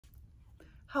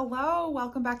Hello,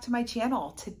 welcome back to my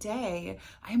channel. Today,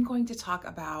 I am going to talk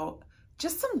about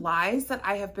just some lies that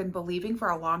I have been believing for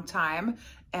a long time,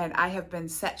 and I have been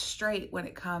set straight when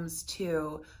it comes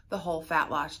to the whole fat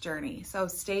loss journey. So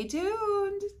stay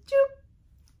tuned.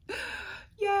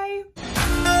 Yay.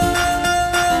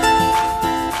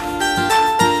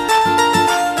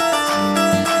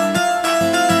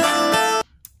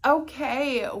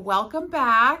 Okay, welcome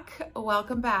back.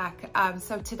 Welcome back.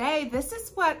 So today, this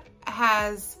is what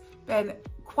has been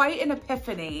quite an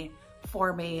epiphany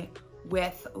for me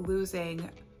with losing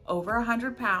over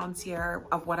 100 pounds here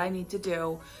of what I need to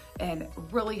do, and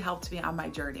really helped me on my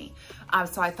journey.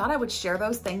 So I thought I would share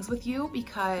those things with you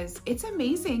because it's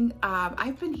amazing.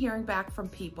 I've been hearing back from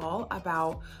people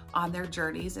about on their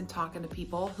journeys and talking to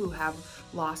people who have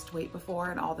lost weight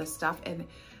before and all this stuff. And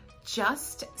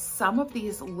just some of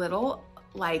these little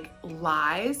like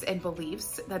lies and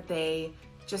beliefs that they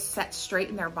just set straight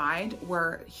in their mind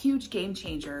were huge game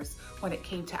changers when it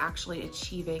came to actually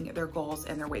achieving their goals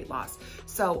and their weight loss.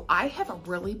 So I have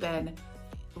really been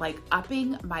like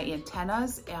upping my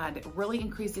antennas and really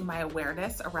increasing my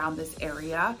awareness around this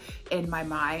area in my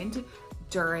mind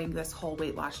during this whole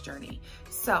weight loss journey.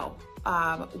 So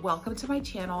welcome to my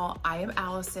channel. I am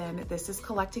Allison. This is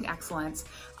Collecting Excellence.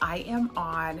 I am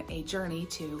on a journey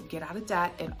to get out of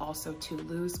debt and also to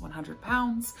lose 100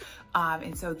 pounds.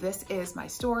 And so this is my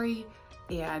story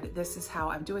and this is how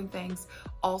I'm doing things.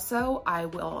 Also, I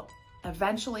will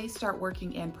eventually start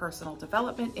working in personal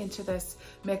development into this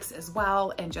mix as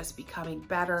well and just becoming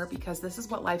better, because this is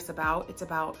what life's about. It's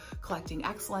about collecting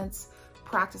excellence,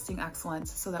 practicing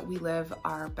excellence so that we live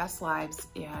our best lives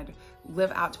and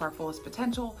live out to our fullest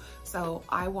potential. So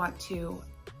I want to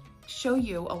show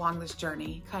you along this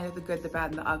journey kind of the good, the bad,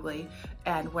 and the ugly,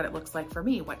 and what it looks like for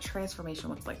me, what transformation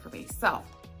looks like for me. So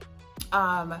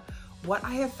what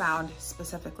I have found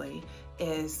specifically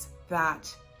is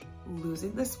that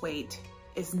losing this weight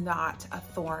is not a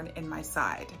thorn in my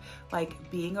side.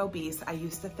 Like being obese, I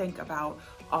used to think about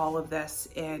all of this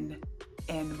in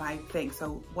my thing.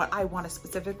 So what I want to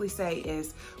specifically say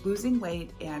is losing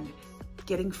weight and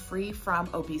getting free from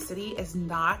obesity is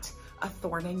not a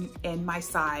thorn in my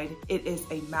side. It is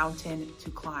a mountain to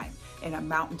climb and a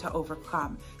mountain to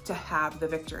overcome to have the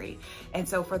victory. And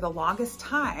so for the longest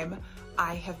time,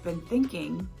 I have been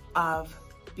thinking of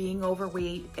being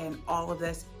overweight and all of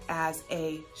this as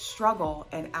a struggle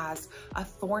and as a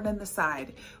thorn in the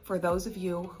side. For those of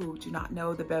you who do not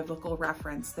know the biblical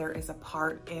reference, there is a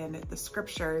part in the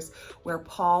scriptures where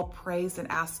Paul prays and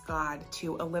asks God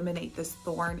to eliminate this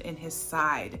thorn in his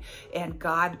side. And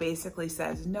God basically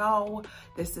says, no,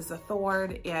 this is a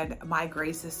thorn and my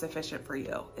grace is sufficient for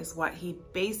you, is what he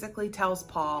basically tells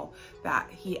Paul. That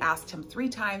he asked him 3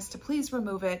 times to please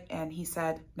remove it, and he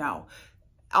said no.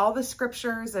 All the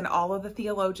scriptures and all of the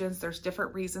theologians, there's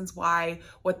different reasons why,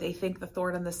 what they think the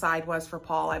thorn in the side was for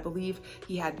Paul. I believe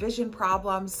he had vision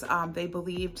problems. They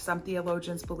believed, some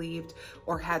theologians believed,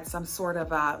 or had some sort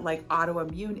of a like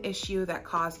autoimmune issue that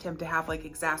caused him to have like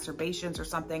exacerbations or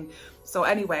something. So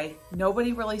anyway,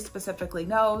 nobody really specifically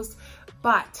knows,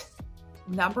 but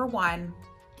number one,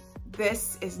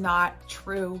 this is not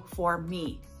true for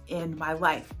me in my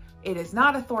life. It is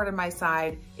not a thorn in my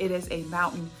side. It is a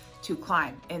mountain to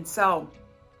climb. And so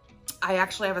I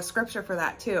actually have a scripture for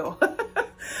that too,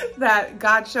 that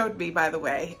God showed me, by the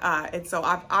way. And so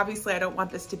obviously I don't want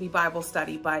this to be Bible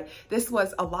study, but this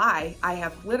was a lie I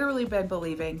have literally been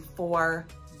believing for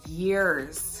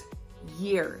years,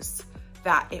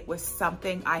 that it was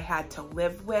something I had to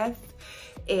live with,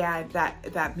 and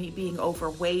that me being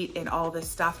overweight and all this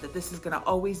stuff, that this is gonna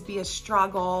always be a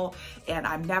struggle and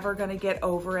I'm never gonna get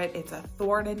over it. It's a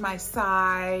thorn in my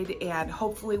side and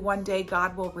hopefully one day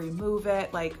God will remove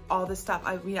it, like all this stuff.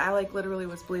 I mean, I like literally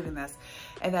was believing this.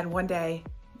 And then one day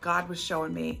God was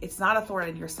showing me, it's not a thorn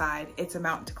in your side, it's a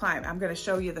mountain to climb. I'm gonna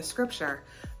show you the scripture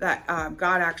that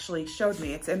God actually showed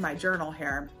me. It's in my journal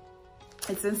here.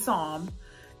 It's in Psalm,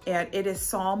 and it is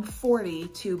Psalm 40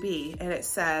 2b, and it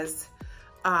says,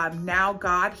 now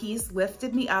God, he's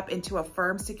lifted me up into a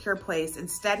firm, secure place and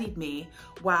steadied me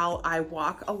while I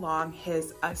walk along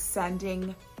his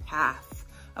ascending path.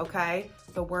 Okay,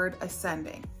 the word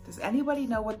ascending. Does anybody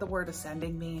know what the word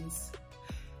ascending means?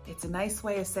 It's a nice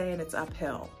way of saying it's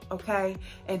uphill, okay?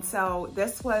 And so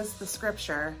this was the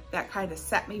scripture that kind of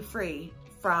set me free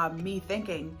from me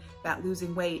thinking that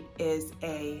losing weight is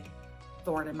a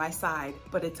thorn in my side,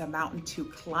 but it's a mountain to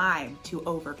climb, to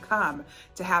overcome,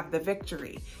 to have the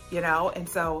victory, you know? And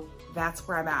so that's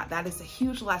where I'm at. That is a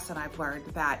huge lesson I've learned,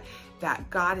 that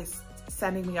God is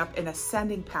sending me up an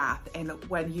ascending path. And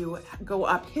when you go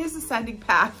up his ascending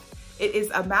path, it is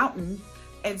a mountain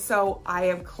And so I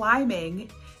am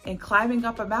climbing, and climbing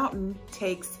up a mountain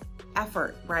takes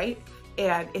effort, right?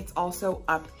 And it's also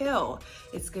uphill.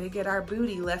 It's gonna get our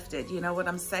booty lifted. You know what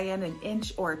I'm saying? An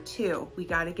inch or two. We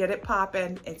gotta get it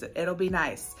popping. It'll be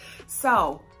nice.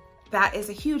 So that is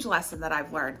a huge lesson that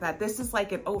I've learned, that this is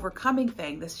like an overcoming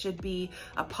thing. This should be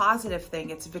a positive thing.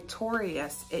 It's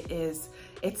victorious.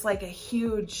 It's like a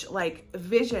huge like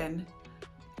vision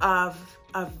of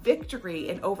victory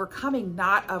and overcoming,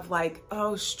 not of like,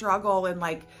 oh, struggle and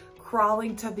like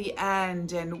crawling to the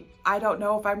end and I don't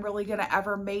know if I'm really gonna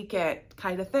ever make it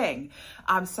kind of thing.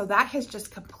 So that has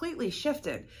just completely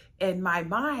shifted in my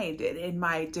mind and in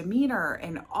my demeanor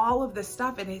and all of this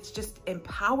stuff. And it's just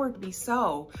empowered me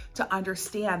so to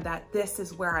understand that this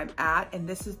is where I'm at and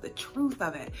this is the truth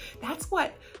of it. That's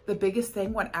what the biggest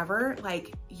thing whenever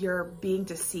like you're being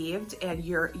deceived and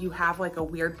you have like a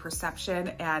weird perception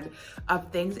and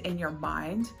of things in your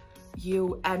mind,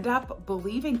 you end up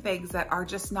believing things that are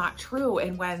just not true.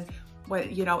 And when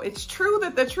you know, it's true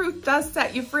that the truth does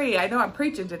set you free. I know I'm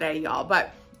preaching today, y'all,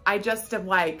 but I just am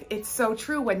like, it's so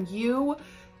true. When you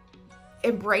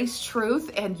embrace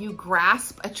truth and you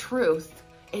grasp a truth,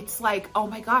 it's like, oh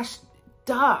my gosh,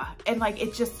 duh. And like,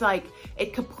 it just like,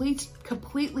 it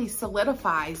completely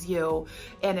solidifies you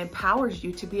and empowers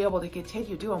you to be able to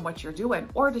continue doing what you're doing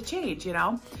or to change, you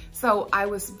know? So I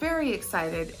was very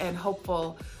excited and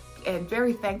hopeful and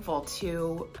very thankful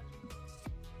to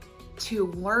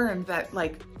learn that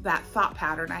like that thought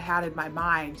pattern I had in my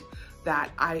mind,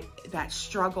 that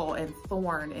struggle and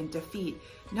thorn and defeat.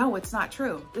 No, it's not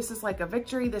true. This is like a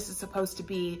victory. This is supposed to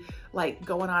be like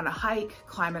going on a hike,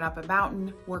 climbing up a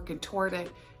mountain, working toward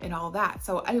it and all that.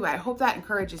 So anyway, I hope that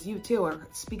encourages you too, or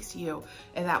speaks to you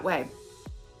in that way.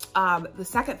 The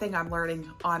second thing I'm learning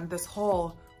on this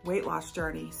whole weight loss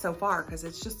journey so far, because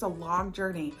it's just a long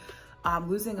journey,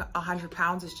 losing 100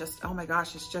 pounds is just, oh my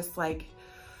gosh, it's just like,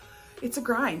 it's a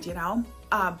grind, you know?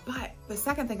 But the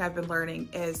second thing I've been learning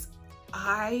is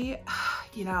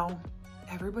you know,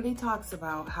 everybody talks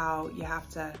about how you have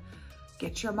to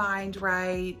get your mind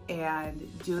right and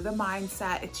do the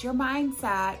mindset. It's your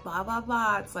mindset, blah, blah,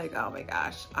 blah. It's like, oh my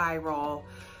gosh, I roll.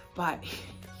 But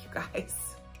you guys,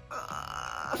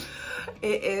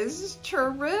 it is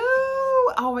true.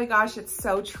 Oh my gosh, it's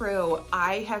so true.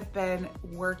 I have been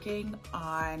working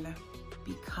on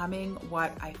becoming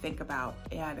what I think about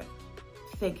and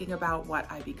thinking about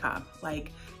what I become.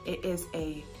 Like it is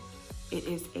a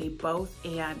both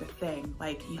and thing.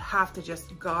 Like you have to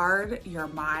just guard your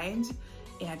mind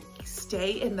and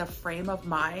stay in the frame of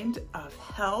mind of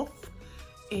health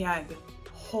and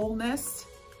wholeness,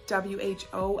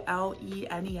 WHOLENESS,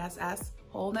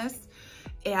 wholeness,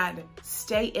 and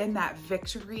stay in that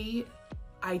victory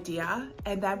idea.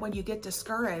 And then when you get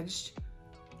discouraged,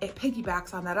 it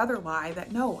piggybacks on that other lie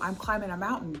that, no, I'm climbing a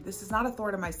mountain. This is not a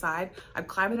thorn in my side. I'm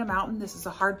climbing a mountain. This is a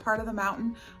hard part of the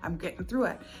mountain. I'm getting through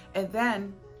it. And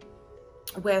then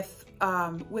with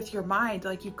your mind,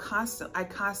 like I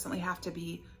constantly have to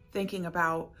be thinking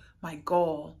about my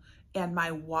goal and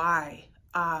my why,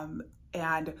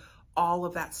 and all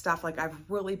of that stuff. Like I've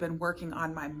really been working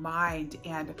on my mind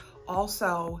and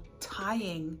also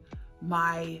tying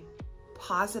my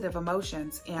positive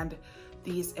emotions and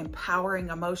these empowering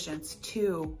emotions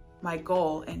to my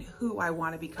goal and who I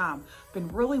want to become. Been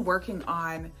really working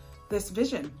on this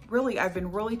vision. Really, I've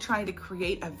been really trying to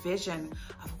create a vision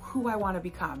of who I want to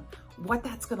become, what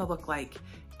that's going to look like.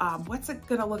 What's it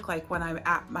going to look like when I'm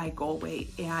at my goal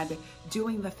weight and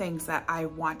doing the things that I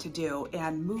want to do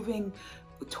and moving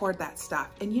toward that stuff.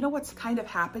 And you know what's kind of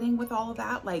happening with all of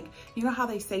that? Like, you know how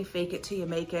they say fake it till you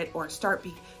make it, or start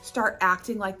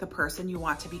acting like the person you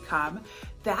want to become?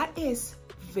 That is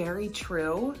very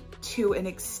true to an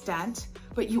extent,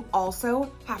 but you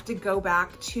also have to go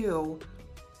back to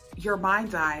your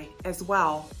mind eye as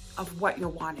well of what you're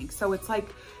wanting. So it's like,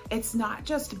 it's not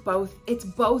just both, it's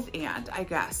both and, I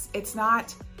guess. It's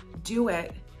not do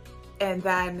it and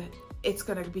then it's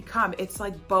going to become, it's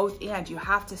like both and. You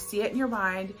have to see it in your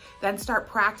mind, then start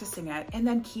practicing it, and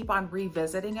then keep on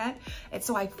revisiting it. And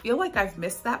so I feel like I've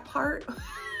missed that part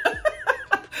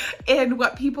in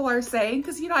what people are saying,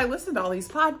 because, you know, I listen to all these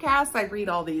podcasts, I read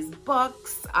all these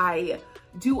books, I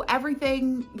do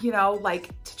everything, you know, like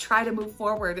to try to move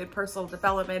forward in personal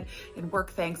development and work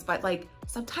things. But like,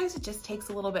 sometimes it just takes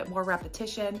a little bit more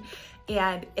repetition.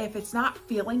 And if it's not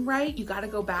feeling right, you got to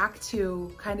go back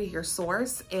to kind of your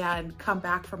source and come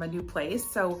back from a new place.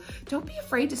 So don't be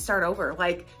afraid to start over.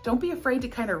 Like, don't be afraid to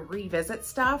kind of revisit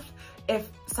stuff if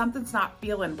something's not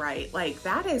feeling right. Like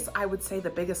that is, I would say, the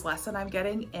biggest lesson I'm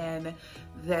getting in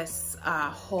this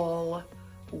whole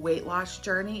weight loss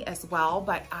journey as well,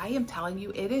 but I am telling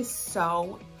you,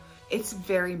 it's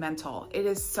very mental. It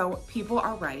is so, people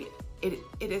are right. It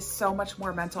is so much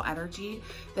more mental energy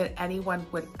than anyone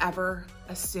would ever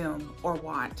assume or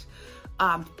want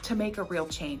to make a real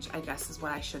change, I guess is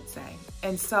what I should say.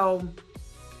 And so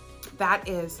that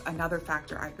is another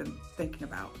factor I've been thinking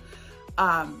about,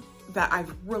 that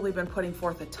I've really been putting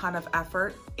forth a ton of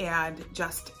effort and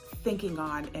just thinking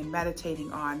on and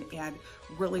meditating on and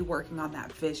really working on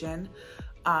that vision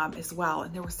as well.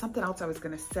 And there was something else I was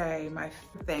gonna say. My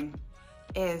thing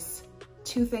is,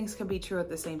 two things can be true at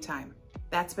the same time.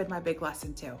 That's been my big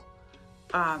lesson too.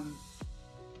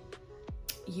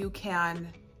 You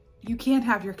can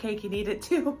have your cake and eat it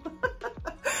too.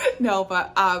 No,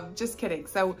 but just kidding.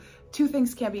 So two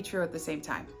things can be true at the same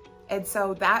time. And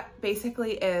so that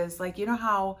basically is like, you know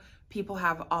how people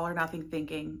have all or nothing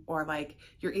thinking, or like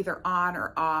you're either on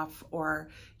or off, or,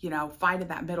 you know, finding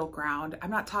that middle ground. I'm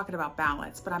not talking about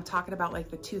balance, but I'm talking about like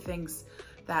the two things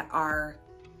that are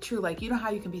true. Like, you know how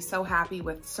you can be so happy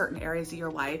with certain areas of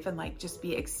your life and like just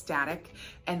be ecstatic,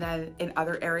 and then in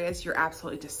other areas you're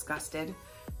absolutely disgusted.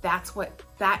 That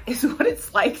is what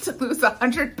it's like to lose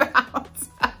 100 pounds.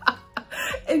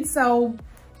 And so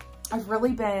I've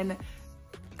really been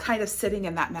kind of sitting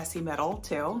in that messy middle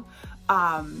too.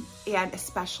 And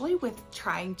especially with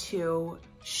trying to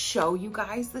show you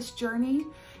guys this journey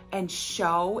and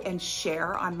show and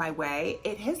share on my way,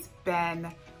 it has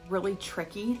been really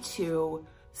tricky to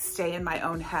stay in my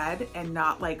own head and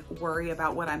not like worry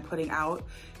about what I'm putting out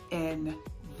in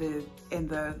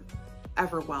the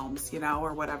everwhelms, you know,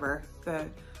 or whatever,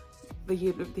 the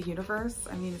universe.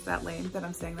 I mean, is that lame that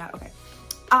I'm saying that? Okay.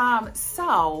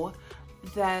 So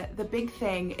the big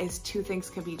thing is two things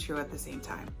can be true at the same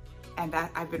time. And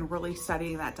that I've been really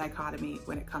studying that dichotomy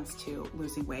when it comes to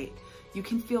losing weight. You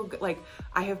can feel good, like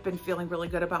I have been feeling really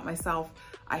good about myself.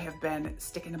 I have been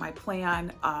sticking to my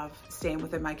plan of staying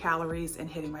within my calories and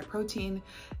hitting my protein,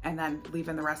 and then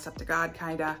leaving the rest up to God,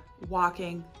 kinda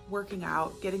walking, working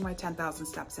out, getting my 10,000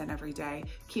 steps in every day,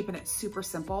 keeping it super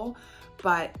simple.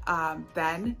 But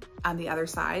then on the other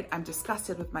side, I'm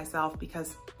disgusted with myself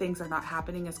because things are not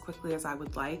happening as quickly as I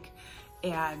would like.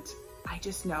 And I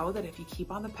just know that if you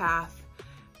keep on the path,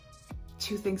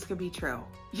 two things can be true.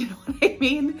 You know what I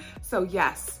mean? So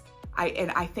yes,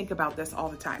 I think about this all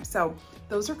the time. So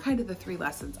those are kind of the three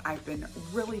lessons I've been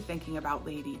really thinking about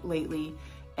lately,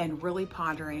 and really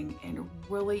pondering and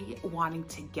really wanting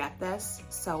to get this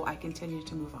so I continue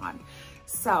to move on.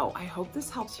 So I hope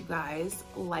this helps you guys.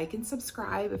 Like and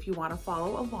subscribe if you want to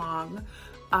follow along.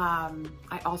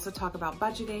 I also talk about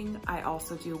budgeting. I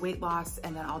also do weight loss,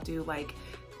 and then I'll do like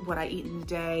what I eat in a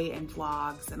day and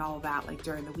vlogs and all of that, like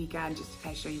during the weekend, just to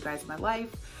kind of show you guys my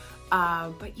life.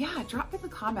 But yeah, drop in the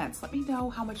comments. Let me know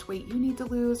how much weight you need to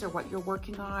lose, or what you're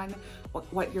working on,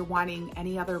 what you're wanting,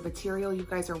 any other material you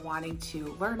guys are wanting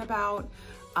to learn about,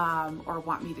 or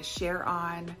want me to share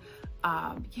on.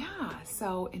 Yeah,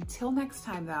 so until next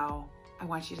time though, I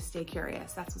want you to stay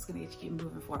curious. That's what's gonna get you keep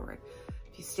moving forward.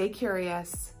 If you stay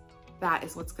curious, that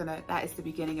is the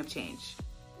beginning of change.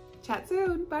 Chat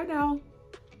soon, bye now.